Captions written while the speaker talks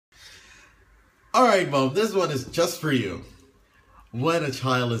All right, Mom, this one is just for you. When a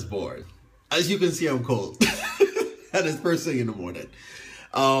child is born. As you can see, I'm cold. And it's first thing in the morning.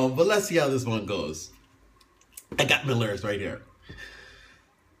 But let's see how this one goes. I got my lyrics right here.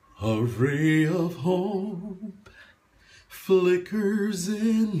 A ray of hope flickers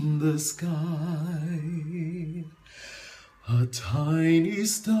in the sky. A tiny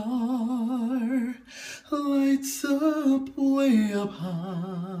star lights up way up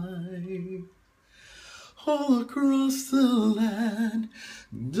high. All across the land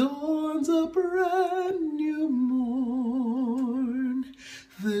dawns a brand new morn.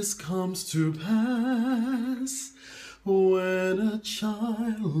 This comes to pass when a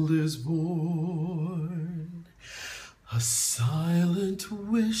child is born. A silent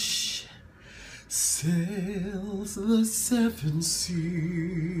wish sails the seven seas.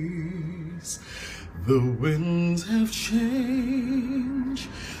 The winds have changed,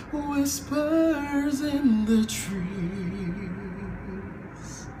 whispers in the trees,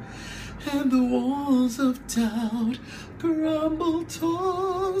 and the walls of doubt crumble,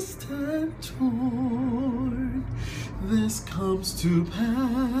 tossed and torn. This comes to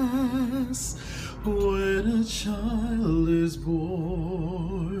pass when a child is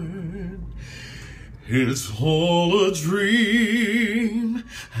born. It's all a dream,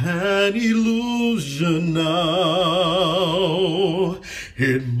 an illusion now.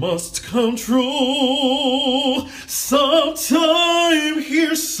 It must come true sometime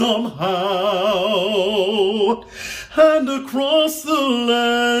here somehow. And across the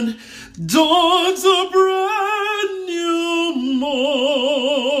land dawns a brand new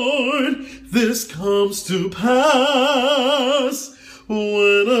morn. This comes to pass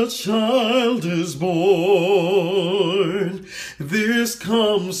when a child is born. This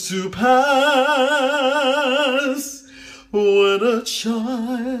comes to pass when a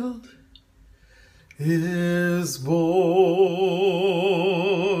child is born.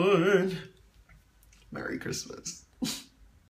 Merry Christmas.